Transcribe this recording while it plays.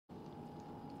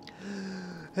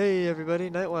Hey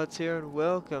everybody, Nightwatch here, and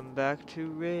welcome back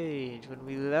to Rage. When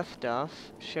we left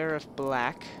off, Sheriff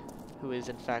Black, who is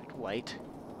in fact white,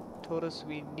 told us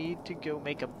we need to go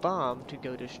make a bomb to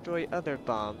go destroy other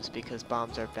bombs because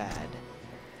bombs are bad.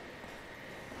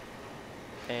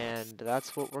 And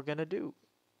that's what we're gonna do.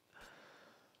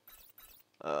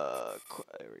 There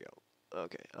we go.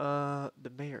 Okay,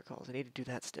 the mayor calls. I need to do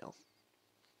that still.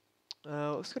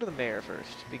 Let's go to the mayor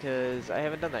first, because I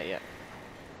haven't done that yet.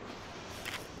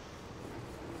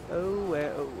 Oh,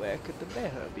 where could the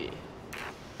mayor be?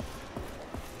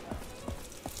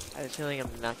 I have a feeling I'm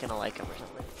not gonna like him or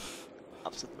something.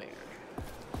 Ups with the mayor.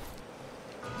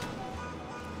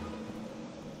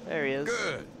 There he is.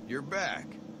 Good, you're back.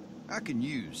 I can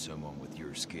use someone with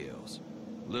your skills.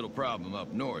 Little problem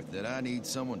up north that I need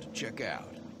someone to check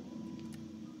out.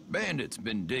 Bandits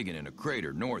been digging in a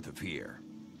crater north of here,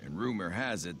 and rumor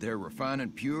has it they're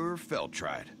refining pure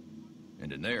feltrite.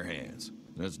 And in their hands,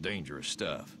 that's dangerous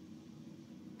stuff.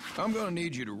 I'm gonna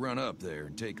need you to run up there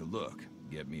and take a look.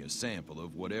 Get me a sample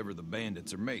of whatever the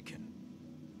bandits are making.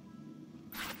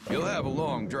 You'll have a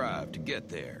long drive to get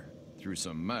there, through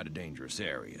some mighty dangerous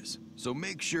areas. So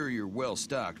make sure you're well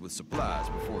stocked with supplies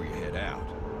before you head out.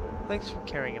 Thanks for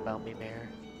caring about me, Mayor.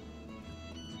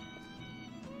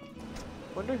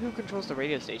 Wonder who controls the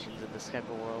radio stations in this type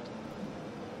of world.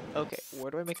 Okay, where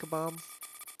do I make a bomb?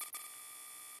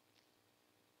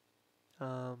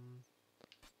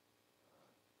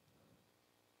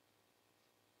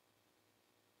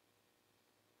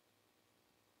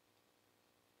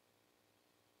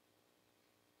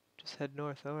 Just head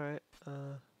north, alright. I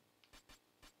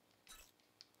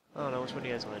don't know, which one do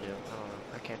you guys want to do? I don't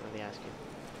know, I can't really ask you.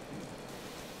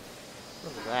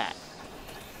 What was that?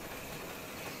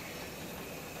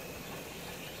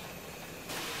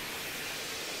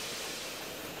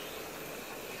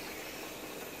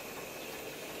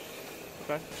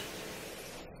 Okay.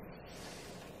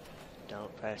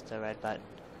 Don't press the red button.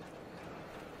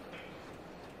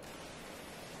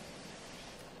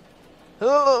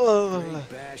 Great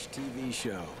Bash TV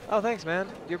show. Oh, thanks, man.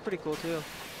 You're pretty cool too.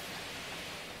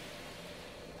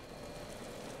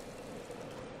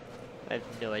 I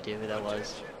have no idea who that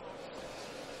was.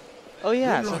 Oh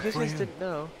yeah, Good so luck, if you guys friend. didn't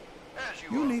know.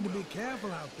 You need to be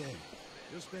careful out there.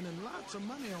 You're spending lots of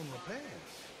money on repairs.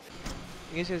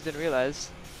 In case you guys didn't realize,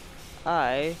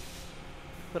 I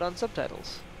put on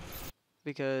subtitles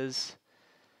because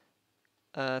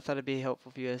I thought it'd be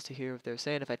helpful for you guys to hear what they're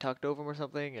saying if I talked over them or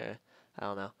something. I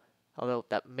don't know. Although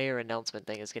that mayor announcement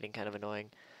thing is getting kind of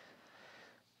annoying.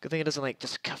 Good thing it doesn't like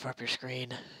just cover up your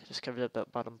screen. Just covers up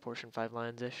that bottom portion 5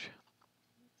 lines-ish.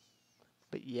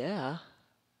 But yeah.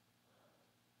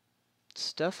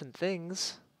 Stuff and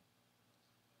things.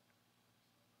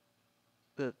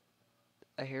 I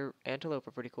hear antelope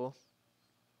are pretty cool.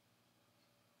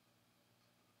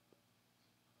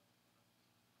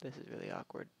 This is really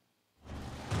awkward.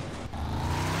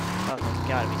 Oh, there's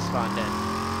gotta be spawned in.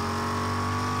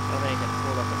 I don't think I can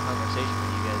hold up a conversation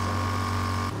with you guys on.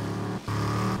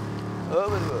 Oh,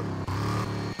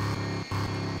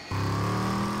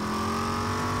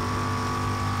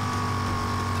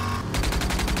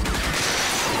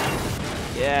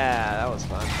 yeah, that was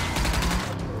fun.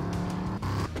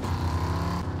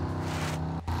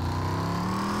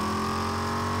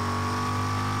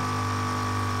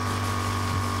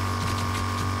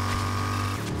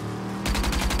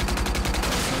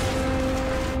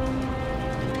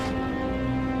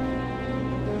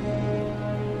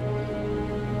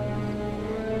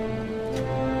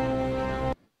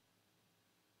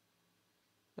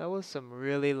 That was some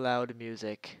really loud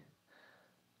music.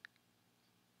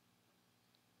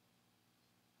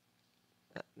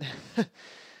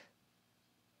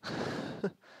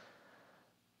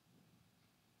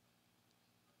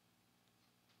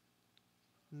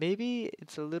 Maybe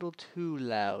it's a little too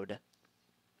loud.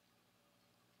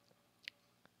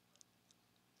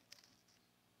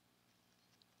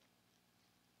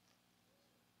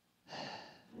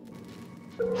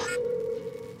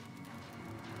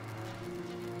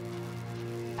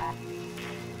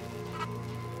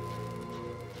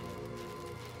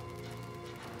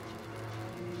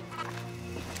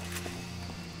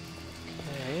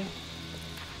 Okay.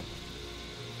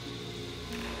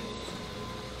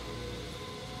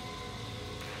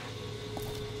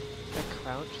 That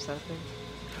crouch, is that a thing?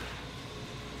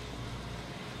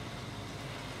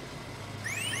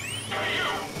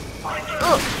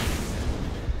 Oh!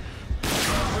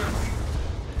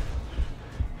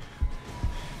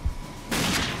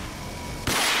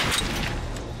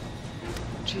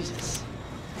 Jesus.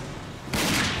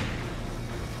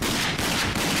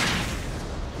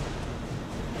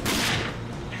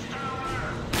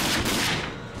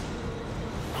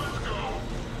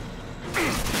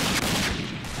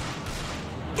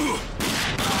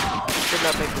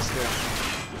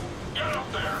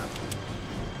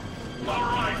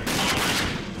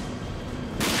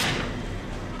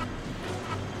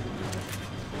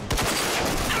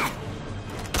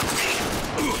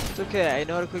 Okay, I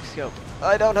know how to quick scope.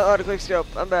 I don't know how to quick scope.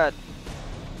 I'm bad.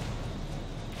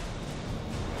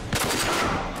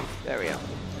 There we go.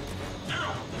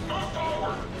 Move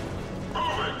forward!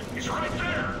 Moving! He's right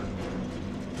there!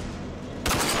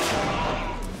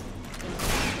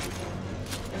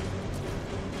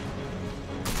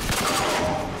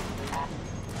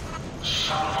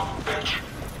 Son of a bitch!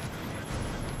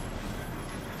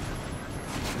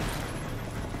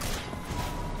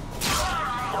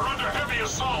 We're under heavy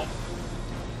assault!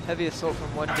 Heavy assault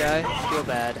from one guy. Feel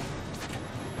bad.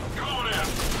 Going in!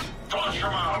 Flush him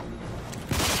out!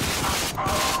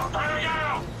 Bring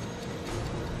out!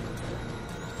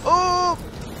 Oh!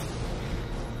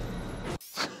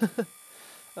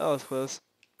 That was close.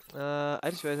 I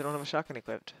just realized I don't have a shotgun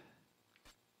equipped.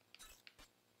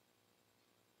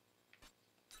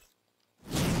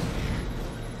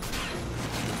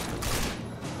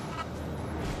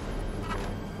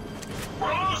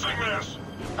 We're losing this!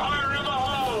 Fire in the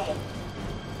hole!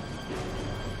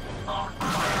 Oh,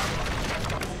 crap.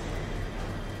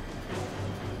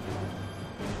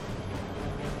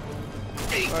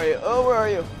 Where are you? Oh, where are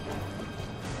you?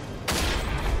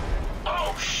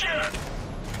 Oh, shit!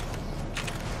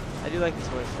 I do like this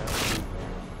voice though.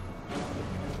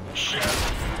 Shit!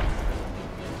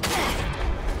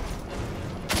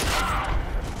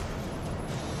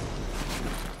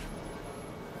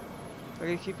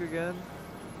 Okay, keep your gun.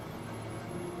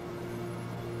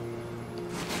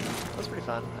 That's pretty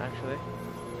fun, actually.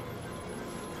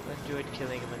 I enjoyed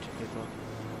killing a bunch of people.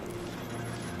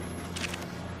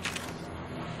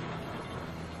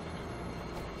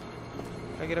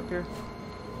 Can I get up here?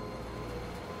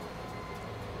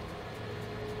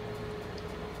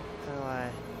 How do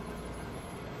I?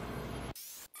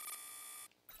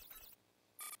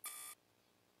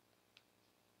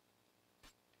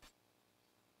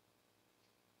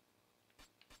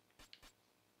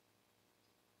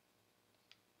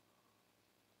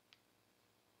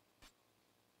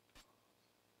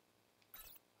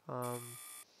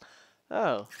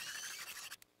 Oh.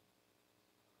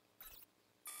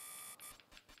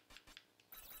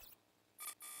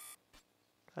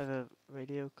 I have a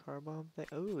radio car bomb thing.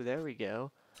 Oh, there we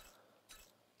go.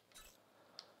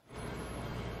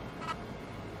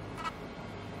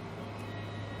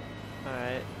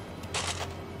 Alright.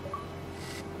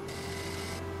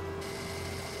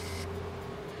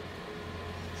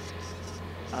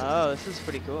 Oh, this is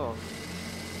pretty cool.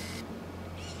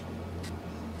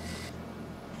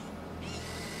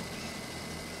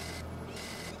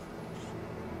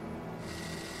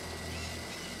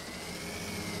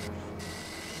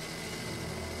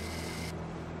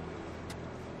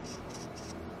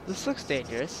 This looks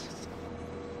dangerous.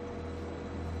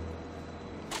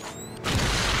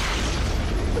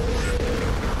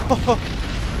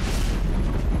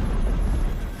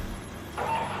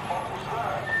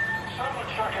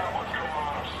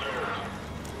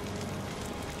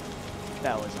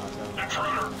 That was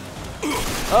awesome.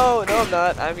 Oh, no, I'm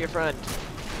not. I'm your friend.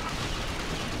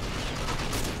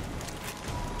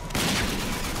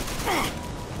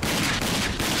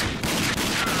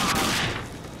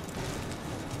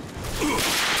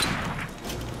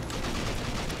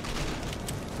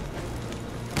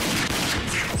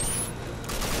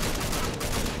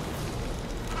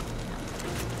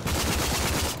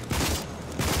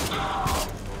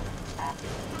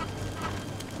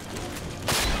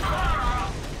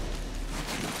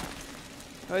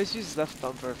 I always use left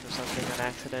bumper for something on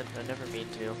accident. I never mean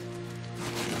to.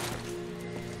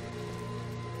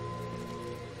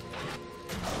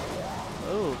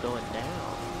 Oh, going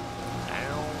down.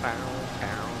 Down, down,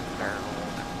 down, down,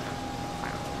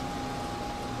 down.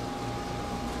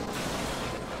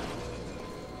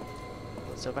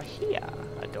 What's over here?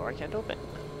 A door I can't open.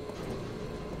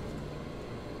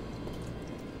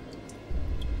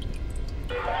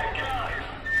 Hey guys!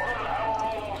 Where the hell are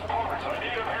all those parts? I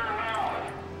need them here now!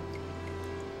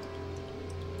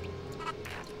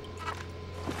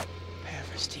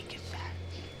 Wherever stinking that.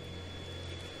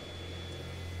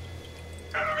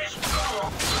 Enemies!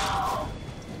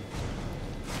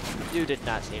 You did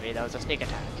not see me. That was a sneak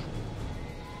attack.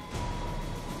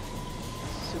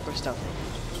 Super stealthy.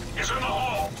 He's in the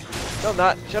hole! No, I'm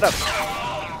not. Shut up.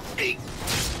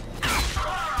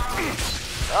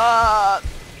 Ah!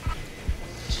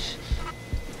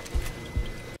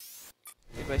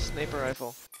 Need my sniper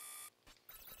rifle.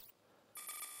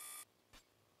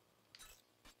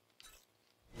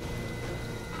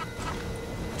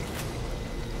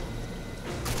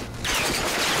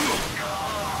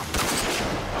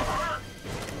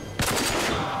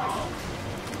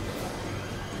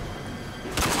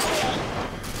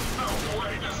 No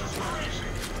way, this is crazy!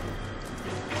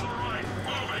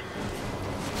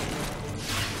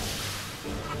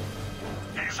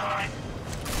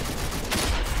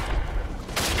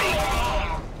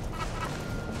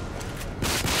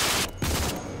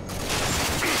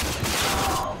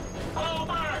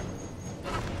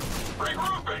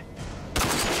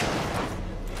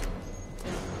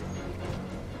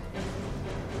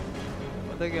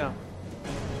 they go?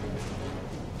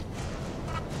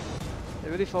 They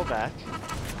really fall back.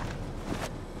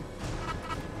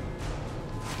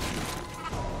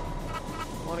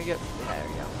 I want to get... There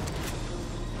we go.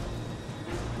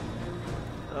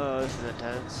 Oh, this is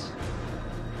intense.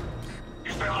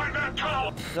 He's behind that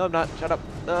tunnel! No, I'm not. Shut up.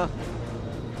 Fuck.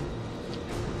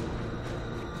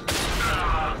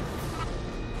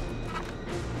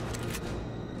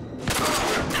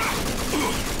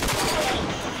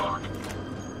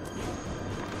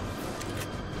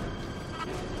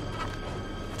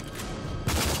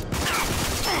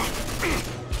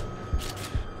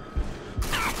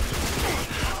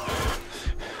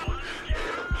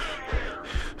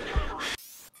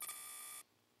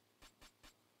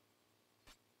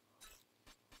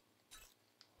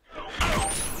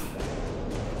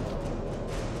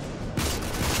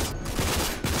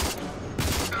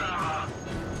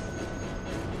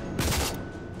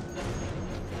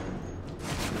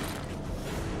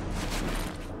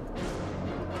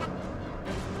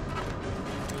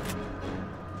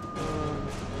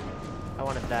 I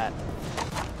wanted that.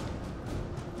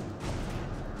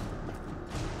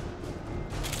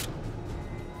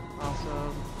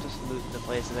 Awesome. Just looting the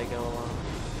place as I go along.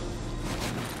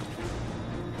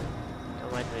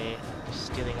 Don't mind me. Just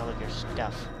stealing all of your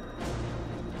stuff.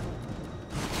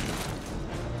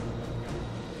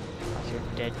 Off your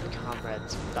dead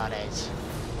comrades' bodies.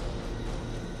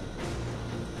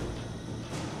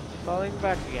 Falling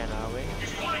back again, are we?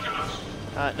 He's flanking us!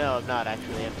 No, I'm not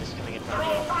actually. I'm just coming in Throw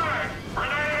front a of you. frag!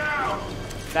 Grenade out!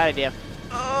 Bad idea.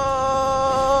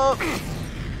 Oh! To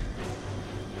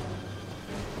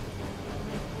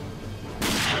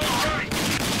the right!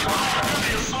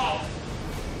 Heavy assault!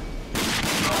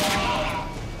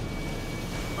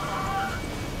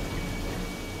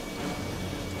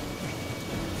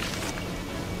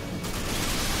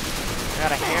 I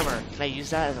got a hammer. Can I use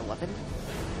that as a weapon?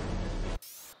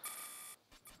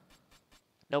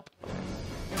 Nope.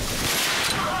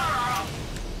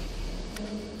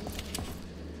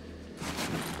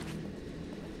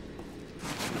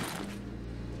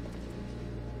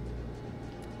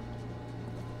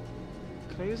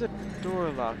 Can I use a door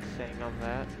lock thing on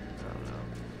that? I don't know.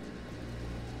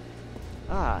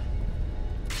 Ah.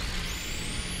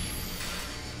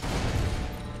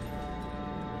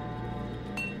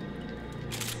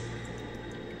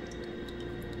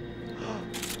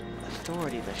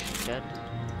 Authority machine gun.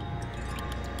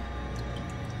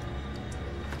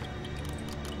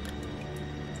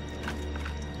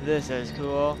 This is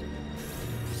cool.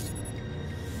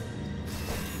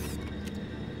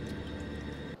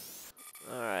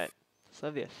 Alright. So I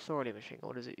have the authority machine gun.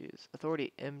 What does it use?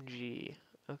 Authority MG.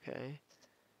 Okay.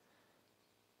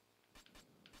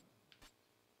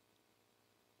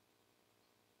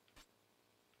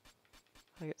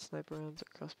 I get sniper rounds or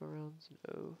crossbow rounds?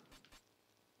 No.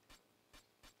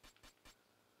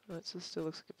 Alright, so still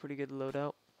looks like a pretty good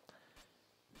loadout.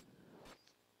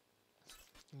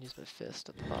 Use my fist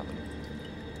at the bottom.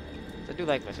 I do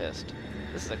like my fist.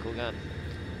 This is a cool gun.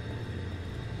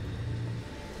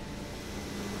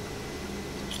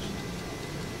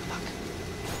 Fuck.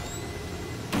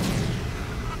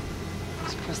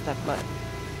 Just press that button.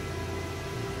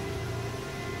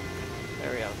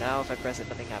 There we go. Now if I press it,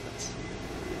 nothing happens.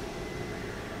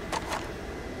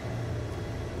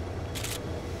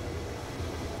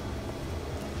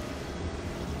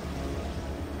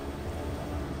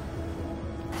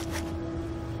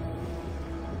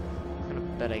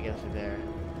 Bet I go through there.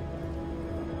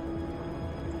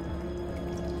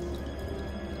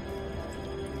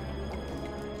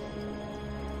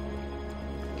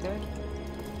 Okay.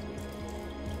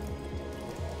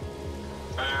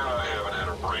 Man, I haven't had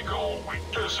a break all week.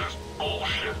 This is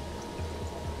bullshit.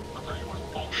 I tell you what's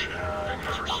bullshit.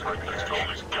 Things are right next to all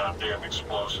these goddamn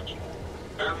explosives.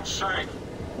 Insane.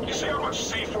 You see how much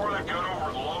C4 that gun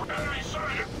overload? Enemy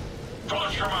sighted!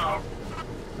 Flush them out!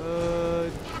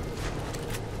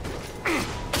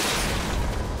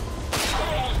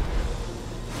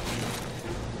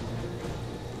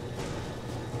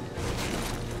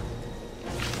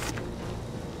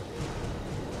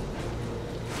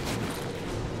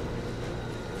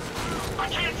 I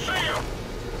can't see him!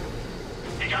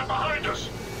 He got behind us!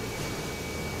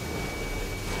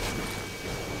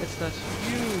 It's not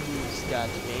you who's got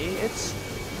me, it's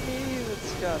me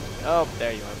that's got me. Oh,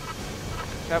 there you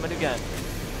are. Got my new gun.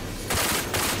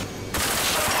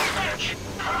 Bitch!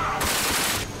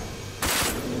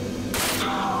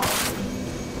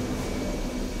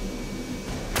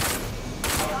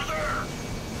 Over there!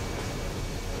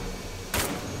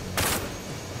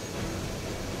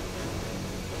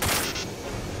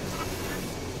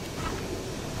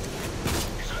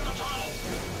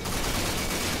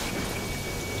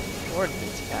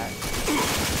 ordnance pack.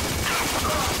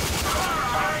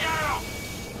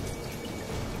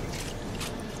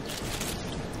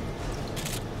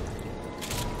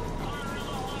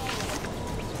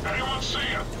 Anyone see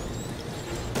him?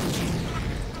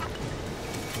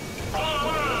 Pull him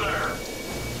out of there!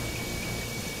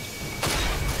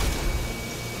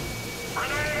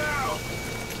 Grenade out!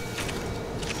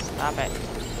 Stop it.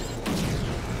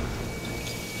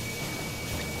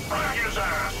 Frag his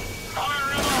ass!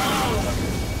 Fire in the hole!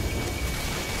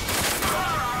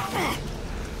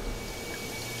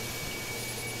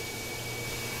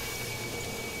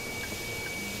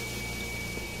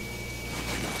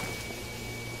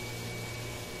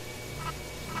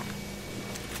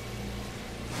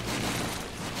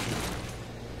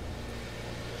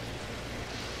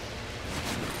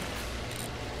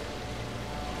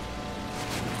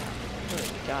 Really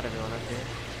got everyone up here.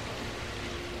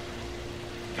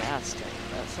 Gas tank.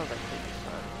 That sounds like it'd be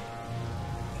fun.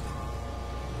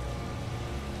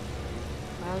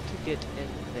 How to get in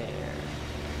there?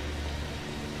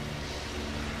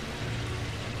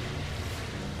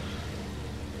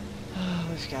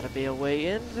 There's gotta be a way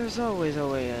in. There's always a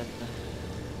way in.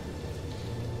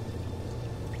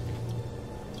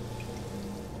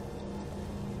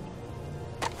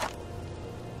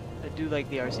 I do like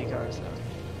the RC cars though.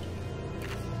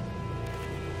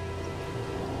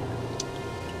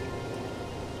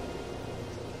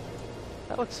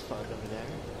 That looks fun over there.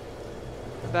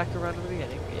 Back around to the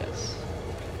beginning, yes.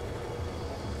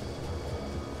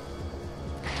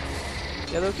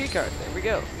 Yellow key card, there we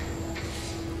go.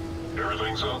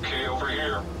 Everything's okay over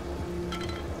here.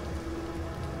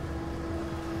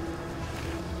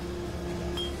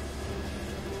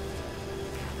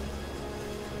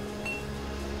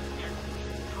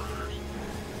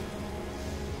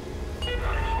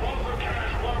 Explosive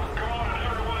cache lock gone and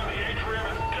everyone in the atrium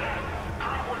is dead.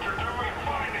 Drop what you're doing,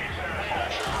 find these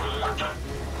assholes.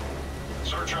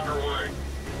 Search underway.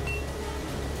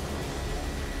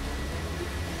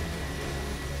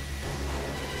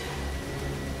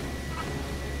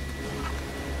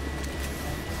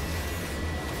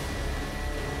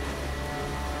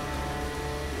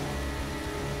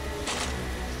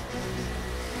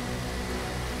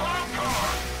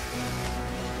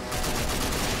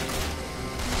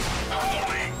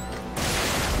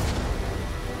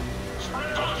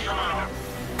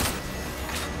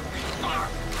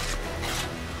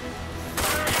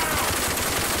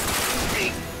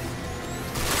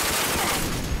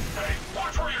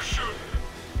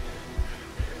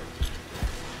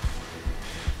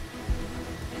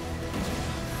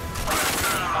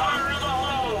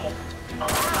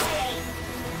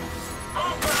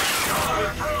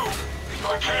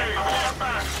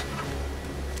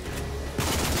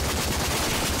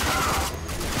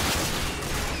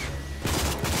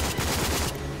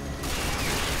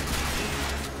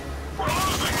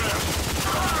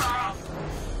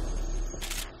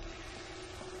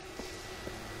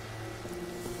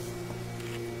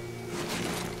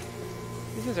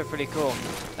 These things are pretty cool.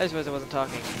 I just realized I wasn't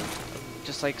talking. I'm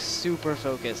just like super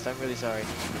focused. I'm really sorry.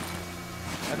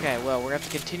 Okay, well, we're gonna have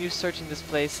to continue searching this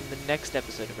place in the next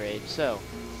episode of Rage. So,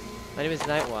 my name is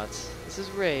Nightwatts. This is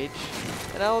Rage,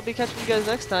 and I will be catching you guys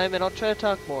next time, and I'll try to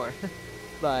talk more.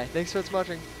 Bye. Thanks for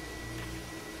watching.